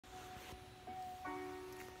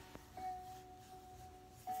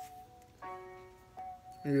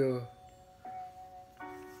Yeah. You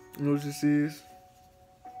know what this is?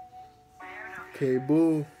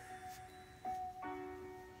 K-Bull.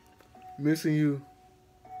 Missing you.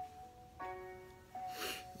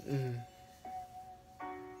 Mm.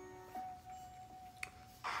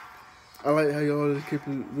 I like how you always keep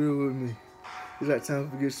it real with me. It's like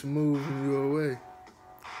time to get smooth when you're away.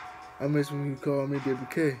 I miss when you call me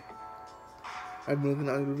WK. I been looking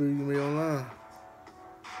at the video you made online.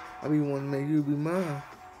 I be wanting to make you be mine.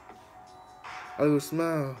 I little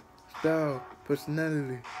smile, style,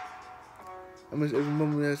 personality. I miss every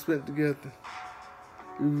moment we had spent together.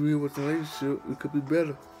 If we really was in a relationship, it could be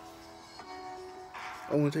better.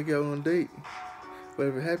 I wanna take you out on a date.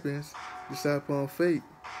 Whatever happens, decide upon fate.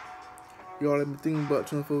 You all let me think about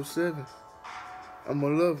 24/7. I'm a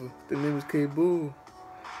lover. The name is K-Bull.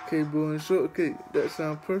 K-Bull and Shortcake. That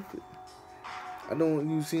sound perfect. I don't want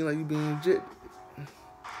you to seem like you being rejected.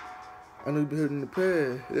 I know you been hurt in the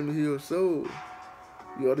past. Let me hear your soul.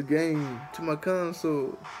 You are the game to my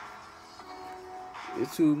console.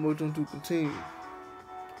 It's too emotional to continue.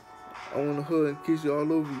 I wanna hug and kiss you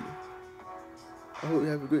all over you. I hope you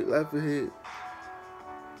have a great life ahead.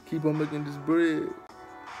 Keep on making this bread.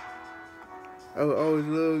 I will always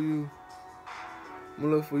love you. My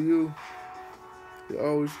love for you is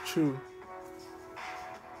always true.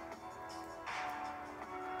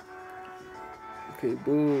 Okay,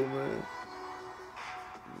 bull, man.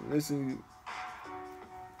 Missing you.